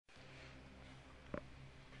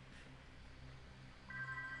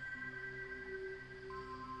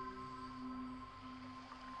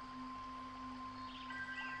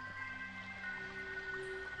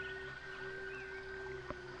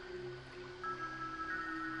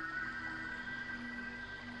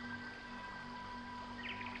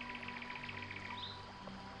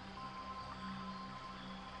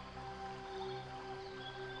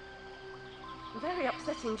very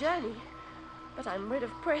upsetting journey, but I'm rid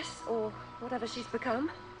of Pris, or whatever she's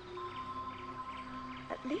become.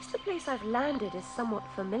 At least the place I've landed is somewhat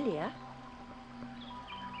familiar.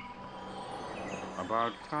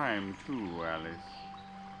 About time, too, Alice.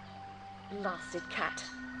 Blasted cat.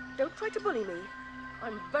 Don't try to bully me.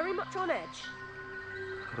 I'm very much on edge.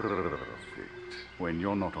 Perfect. When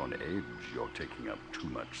you're not on edge, you're taking up too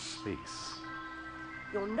much space.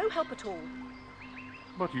 You're no help at all.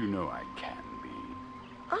 But you know I can be.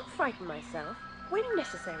 I'll frighten myself when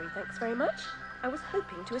necessary, thanks very much. I was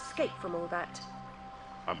hoping to escape from all that.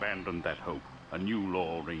 Abandon that hope. A new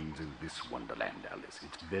law reigns in this Wonderland, Alice.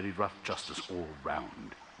 It's very rough justice all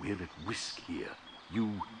round. We're at risk here.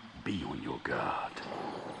 You be on your guard.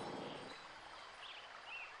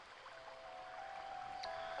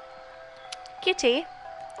 Kitty,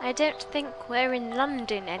 I don't think we're in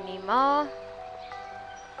London anymore.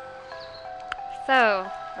 So,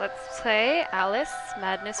 let's play Alice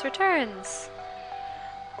Madness Returns.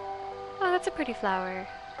 Oh, that's a pretty flower.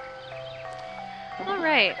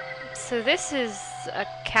 Alright, so this is a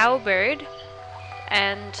cowbird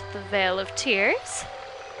and the Vale of Tears.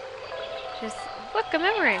 Just, look, a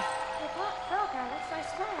memory. You're Black Frog, Alice, I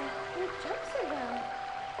swear. You jump so well.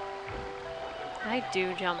 I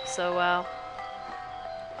do jump so well.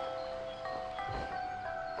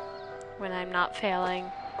 When I'm not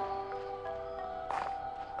failing.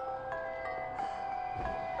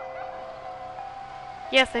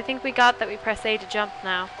 Yes, I think we got that we press A to jump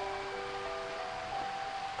now.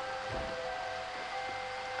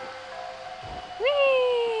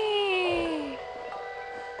 Whee!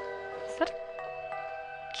 Is that a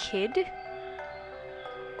kid?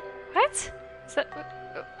 What? Is that...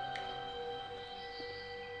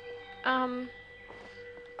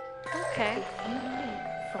 Okay. If you leap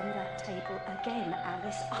from that table again,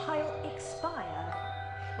 Alice, I'll expire.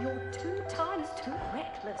 You're 2 times too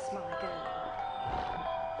reckless, my girl.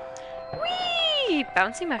 Whee!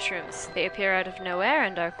 Bouncy mushrooms. They appear out of nowhere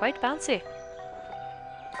and are quite bouncy.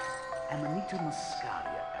 Amanita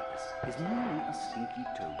muscaria, Alice, is merely a stinky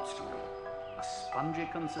toadstool. A spongy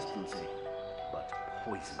consistency, but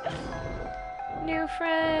poisonous. New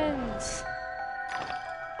friends!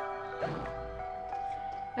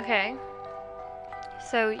 Okay.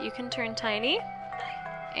 So you can turn tiny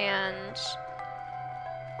and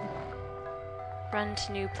run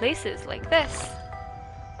to new places like this.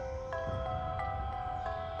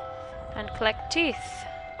 And collect teeth.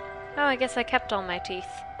 Oh, I guess I kept all my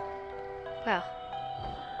teeth. Well.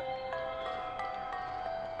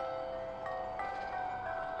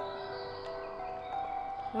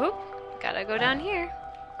 Whoop, gotta go down here.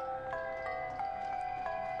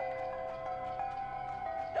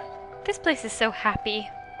 This place is so happy.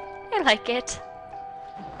 I like it.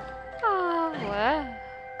 Oh, wow.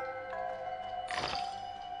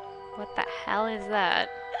 What the hell is that?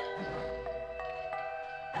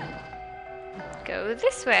 Go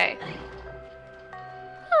this way.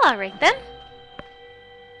 Alright then.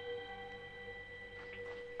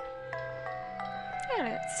 I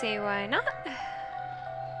don't see why not.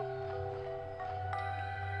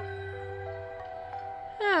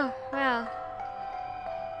 Oh, well.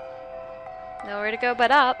 Nowhere to go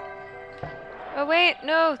but up. Oh wait,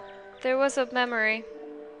 no. There was a memory.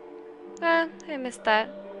 I missed that.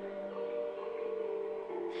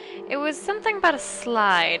 It was something about a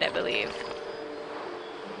slide, I believe.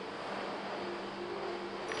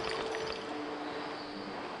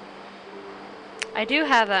 I do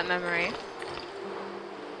have that memory.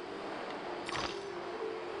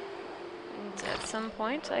 And at some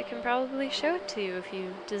point I can probably show it to you if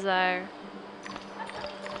you desire.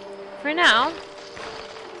 For now,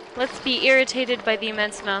 let's be irritated by the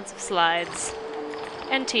immense amounts of slides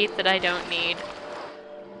and teeth that I don't need.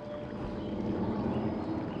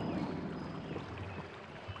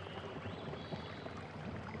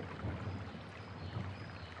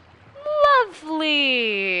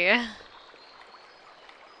 Lovely!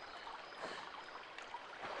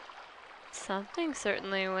 Something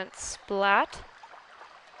certainly went splat.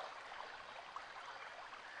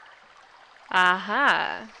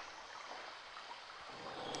 Aha!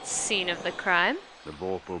 Scene of the crime. The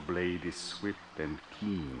vorpal blade is swift and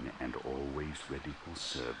keen and always ready for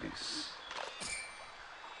service.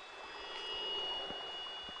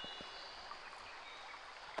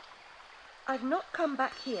 I've not come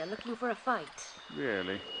back here looking for a fight.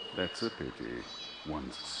 Really? That's a pity.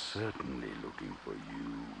 One's certainly looking for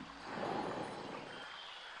you.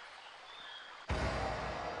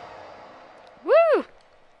 Woo!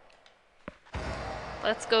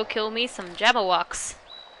 Let's go kill me some Jabberwocks.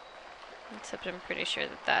 Except I'm pretty sure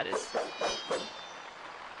that that is...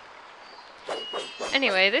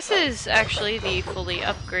 Anyway, this is actually the fully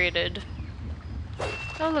upgraded...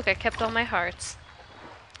 Oh look, I kept all my hearts.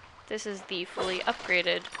 This is the fully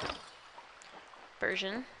upgraded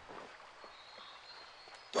version.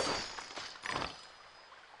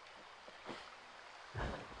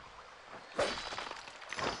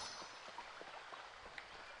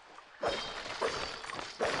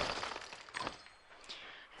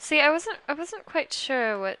 See, I wasn't quite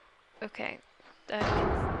sure what... Okay.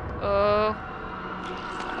 Oh.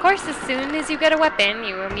 Of course, as soon as you get a weapon,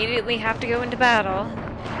 you immediately have to go into battle.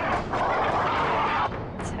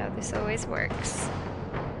 That's how this always works.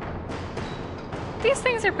 These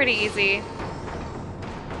things are pretty easy.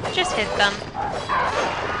 Just hit them.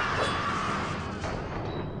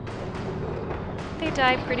 They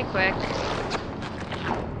die pretty quick.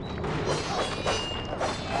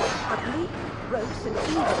 Ugly, gross, and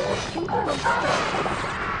evil. Single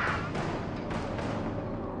strength.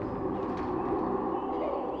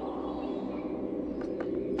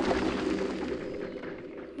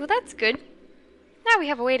 Well, that's good. Now we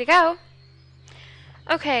have a way to go.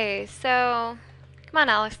 Okay, so... Come on,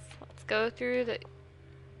 Alice. Let's go through the...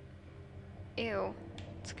 Ew.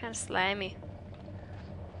 It's kind of slimy.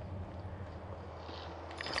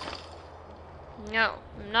 No,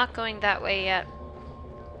 I'm not going that way yet.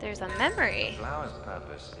 There's a memory. The flower's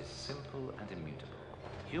purpose is simple and immutable.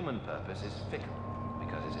 Human purpose is fickle,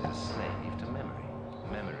 because it is a slave to memory.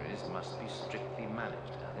 Memories must be strictly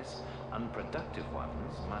managed, Alice. Unproductive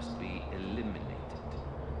ones must be eliminated.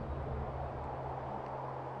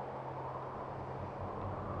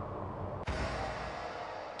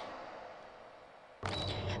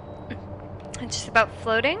 It's just about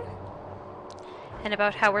floating, and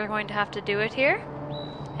about how we're going to have to do it here,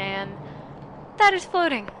 and that is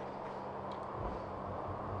floating.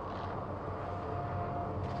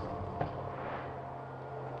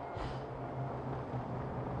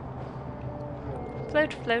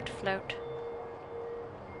 Float, float, float.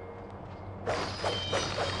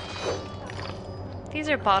 These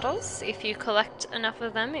are bottles. If you collect enough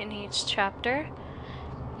of them in each chapter,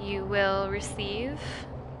 you will receive...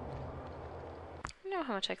 I don't know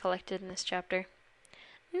how much I collected in this chapter.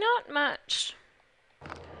 Not much.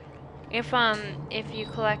 If you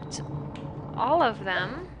collect all of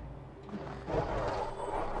them,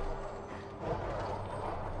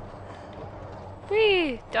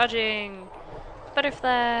 whee! Dodging!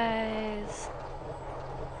 Butterflies!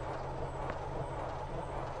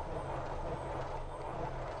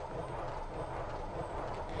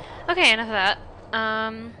 Okay, enough of that.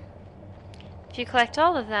 If you collect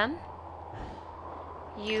all of them,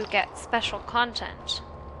 you get special content.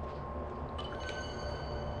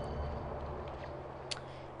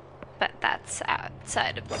 But that's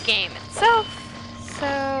outside of the game itself,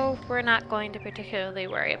 so we're not going to particularly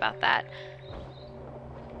worry about that.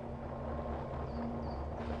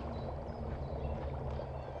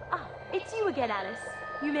 Ah, it's you again, Alice.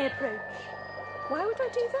 You may approach. Why would I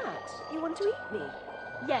do that? You want to eat me?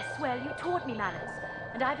 Yes, well, you taught me manners,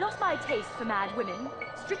 and I've lost my taste for mad women.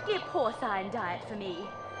 Strictly a porcine diet for me.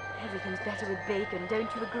 Everything's better with bacon, don't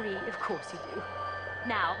you agree? Of course you do.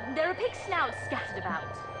 Now, there are pig snouts scattered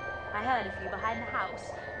about. I heard a few behind the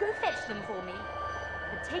house. Go fetch them for me.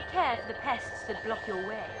 But take care for the pests that block your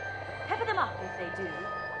way. Pepper them up if they do.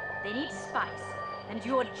 They need spice, and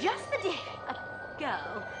you're just the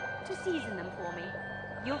girl to season them for me.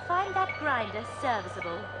 You'll find that grinder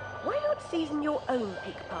serviceable. Why not season your own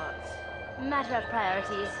pig parts? Matter of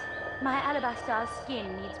priorities. My alabaster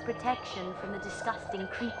skin needs protection from the disgusting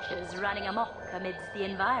creatures running amok amidst the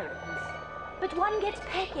environs. But one gets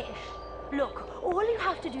peckish. Look, all you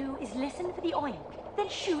have to do is listen for the oink, then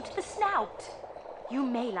shoot the snout. You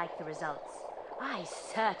may like the results. I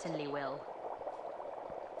certainly will.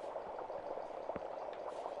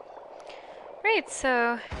 Right,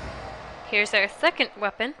 so here's our second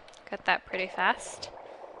weapon. Got that pretty fast.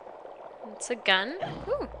 It's a gun.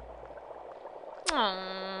 Ooh.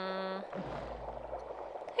 Aww.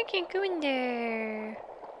 I can't go in there.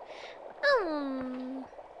 Oh,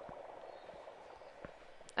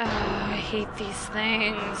 I hate these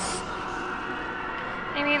things.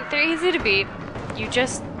 I mean, they're easy to beat. You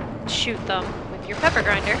just shoot them with your pepper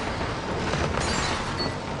grinder.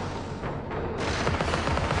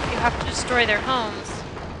 You have to destroy their homes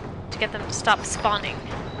to get them to stop spawning.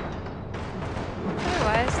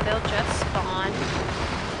 Otherwise, they'll just spawn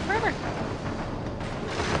forever.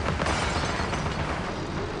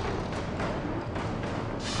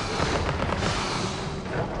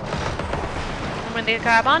 And when they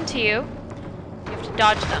grab onto you, you have to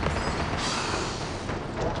dodge them.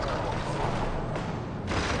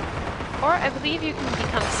 Or I believe you can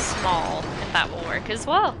become small and that will work as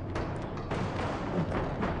well.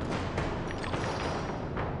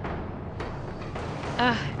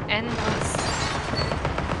 Ugh, endless.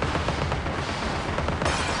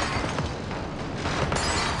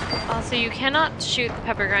 Also, you cannot shoot the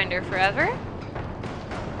pepper grinder forever.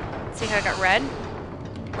 See how I got red?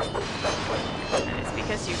 That is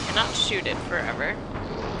because you cannot shoot it forever.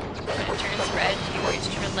 When it turns red, you've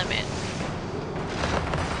reached your limit.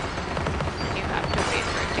 And you have to wait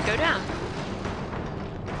for it to go down.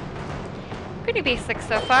 Pretty basic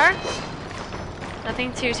so far.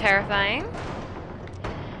 Nothing too terrifying.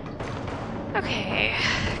 Okay,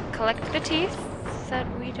 collect the teeth that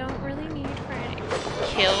we don't really need for anything.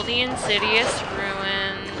 Kill the insidious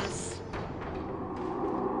ruins.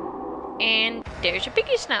 And there's your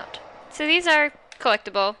piggy snout. So these are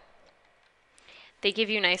collectible. They give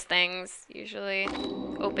you nice things, usually.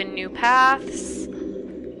 Open new paths.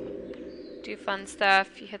 Do fun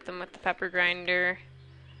stuff. You hit them with the pepper grinder.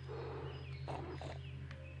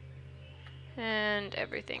 And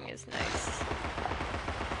everything is nice.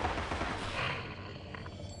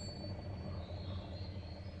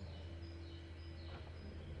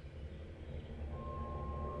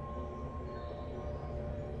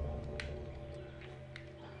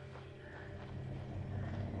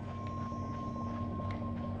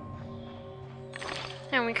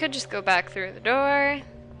 And we could just go back through the door,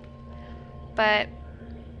 but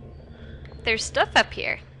there's stuff up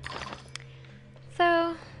here.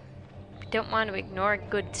 So, we don't want to ignore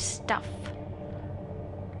good stuff.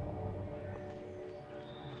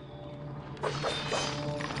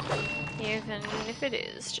 Even if it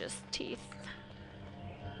is just teeth.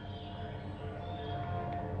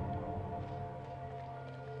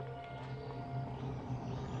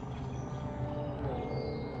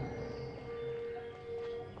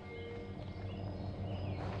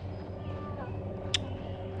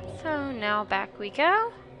 So now back we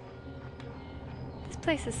go. This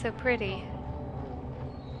place is so pretty.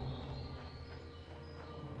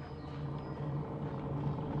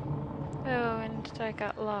 Oh, and I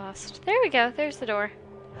got lost. There we go, there's the door.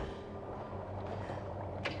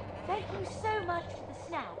 Thank you so much for the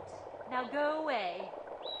snout. Now go away.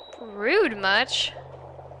 Rude much.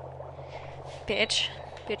 Bitch.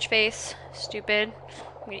 Bitch face. Stupid.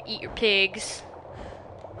 I'm gonna eat your pigs.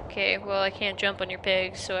 Okay, well I can't jump on your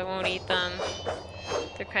pigs, so I won't eat them.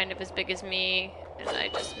 They're kind of as big as me, and I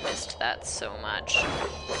just missed that so much.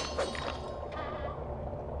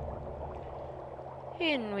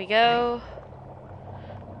 In we go.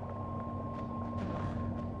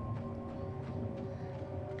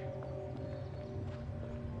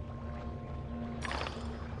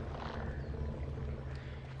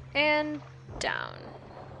 And down.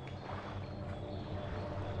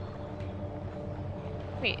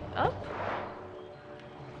 Wait, up?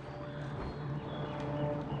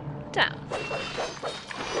 Down.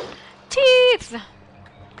 Teeth!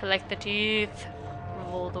 Collect the teeth.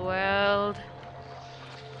 Rule the world.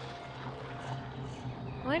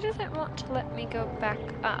 Why does it want to let me go back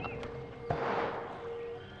up?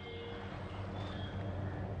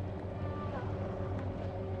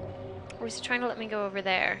 Or is it trying to let me go over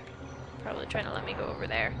there? Probably trying to let me go over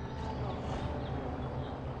there.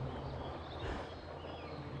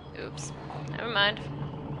 Oops. Never mind.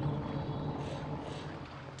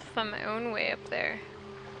 Find my own way up there.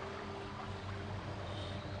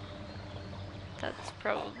 That's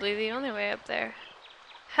probably the only way up there.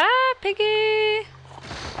 Hi, piggy!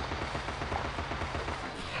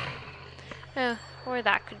 Oh, or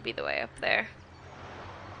that could be the way up there.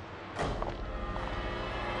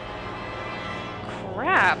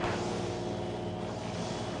 Crap!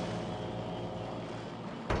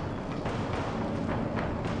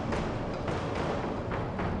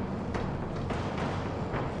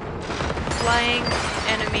 Flying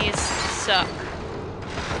enemies suck.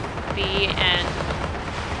 The end.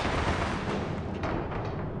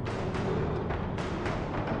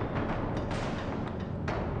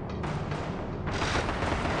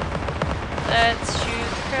 Let's shoot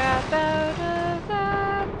the crap out of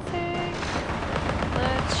that thing.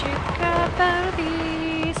 Let's shoot the crap out of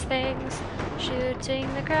these things.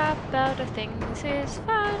 Shooting the crap out of things is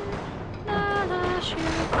fun. La la, shoot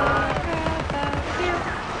the crap out of you.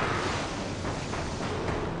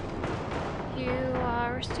 You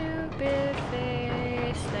are a stupid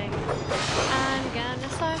face thing. I'm gonna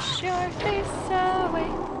slash your face away.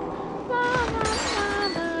 La la la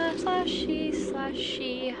la, slashy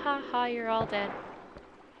slashy, haha, you're all dead.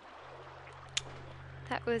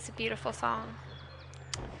 That was a beautiful song.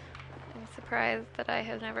 I'm surprised that I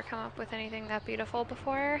have never come up with anything that beautiful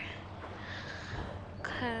before.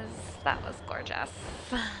 'Cause because that was gorgeous.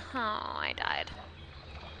 Oh, I died.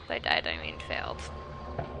 By died, I mean failed.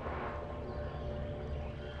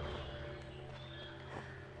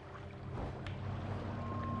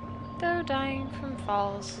 Though dying from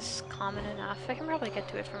falls is common enough, I can probably get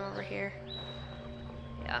to it from over here.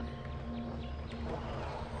 Yeah.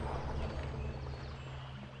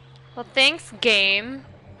 Well, thanks, game.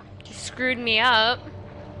 You screwed me up.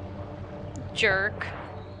 Jerk.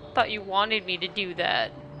 Thought you wanted me to do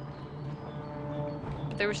that.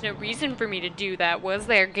 But there was no reason for me to do that, was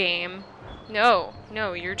there, game? No,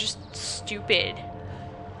 you're just stupid.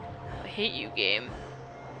 I hate you, game.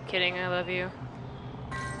 Kidding, I love you.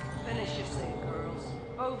 Finish your scene, girls.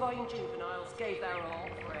 Bovine juveniles gave their all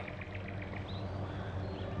for it.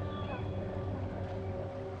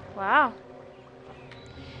 Wow.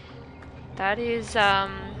 That is, a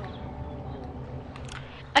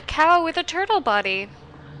cow with a turtle body.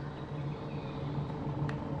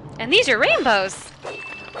 And these are rainbows!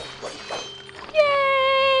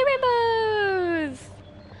 Yay, rainbows!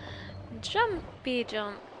 Jumpy,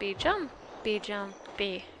 jumpy, jumpy,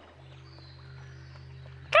 jumpy.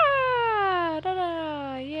 Ka!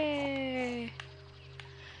 Da-da! Yay!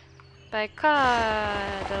 By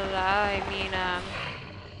ka, da-da, I mean,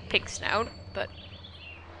 pig snout, but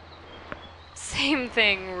same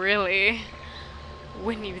thing, really,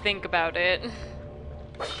 when you think about it.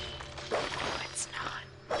 No, it's not.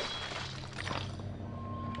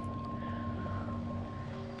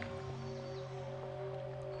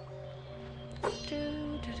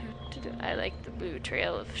 I like the blue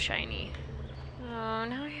trail of shiny. Oh,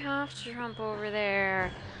 now I have to jump over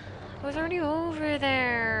there. I was already over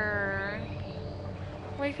there.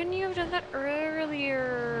 Why couldn't you have done that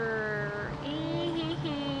earlier?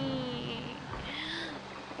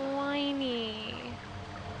 Whiny.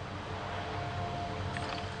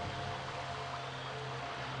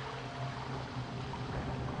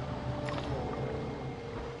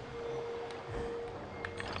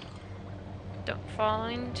 Don't fall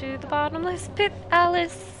into the bottomless pit,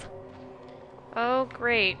 Alice. Oh,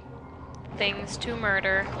 great. Things to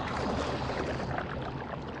murder.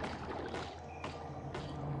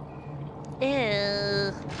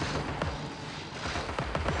 Ew.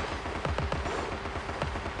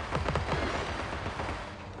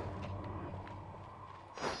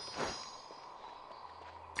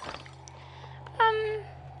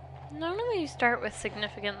 Normally you start with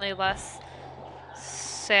significantly less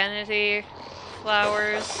sanity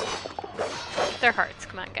flowers. They're hearts,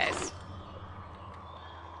 come on guys.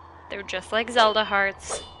 They're just like Zelda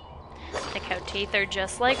hearts. Like how teeth are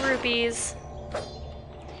just like rupees.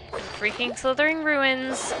 And freaking slithering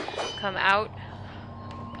ruins come out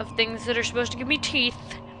of things that are supposed to give me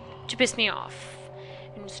teeth to piss me off.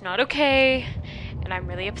 And it's not okay, and I'm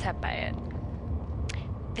really upset by it.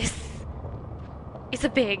 This is a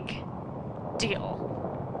big deal.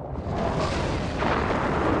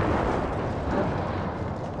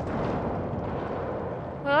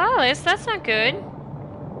 Well, Alice, that's not good.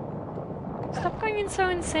 Stop going so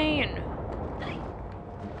insane.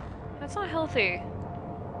 That's not healthy.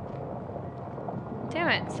 Damn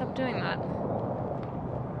it, stop doing that.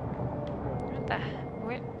 What the...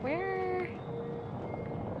 Where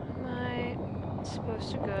am I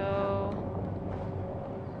supposed to go?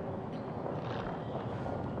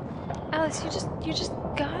 Alice, you just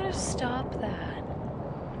gotta stop that.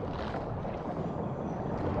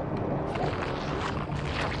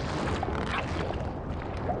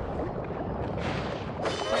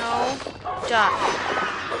 No. Die.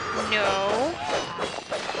 No.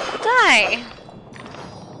 Die!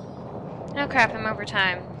 Oh crap, I'm over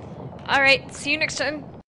time. Alright, see you next time.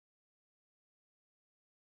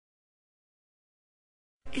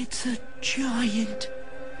 It's a giant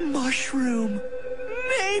mushroom.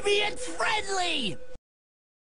 Maybe it's friendly!